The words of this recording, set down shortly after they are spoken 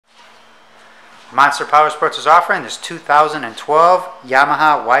Monster Powersports is offering this 2012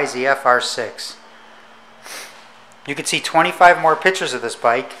 Yamaha YZFR-6. You can see 25 more pictures of this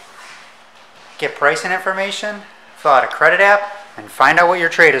bike, get pricing information, fill out a credit app, and find out what your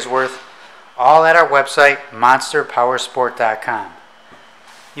trade is worth, all at our website, monsterpowersport.com.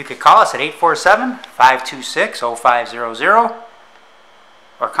 You could call us at 847-526-0500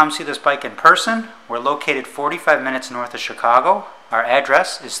 or come see this bike in person. We're located 45 minutes north of Chicago. Our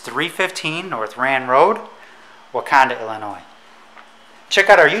address is 315 North Rand Road, Wauconda, Illinois. Check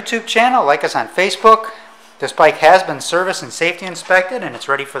out our YouTube channel, like us on Facebook. This bike has been service and safety inspected and it's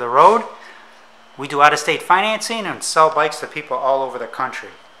ready for the road. We do out-of-state financing and sell bikes to people all over the country.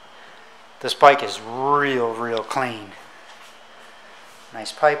 This bike is real clean.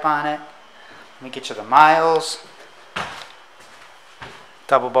 Nice pipe on it. Let me get you the miles.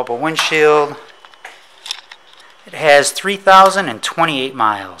 Double bubble windshield. It has 3,028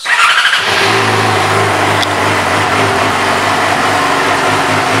 miles.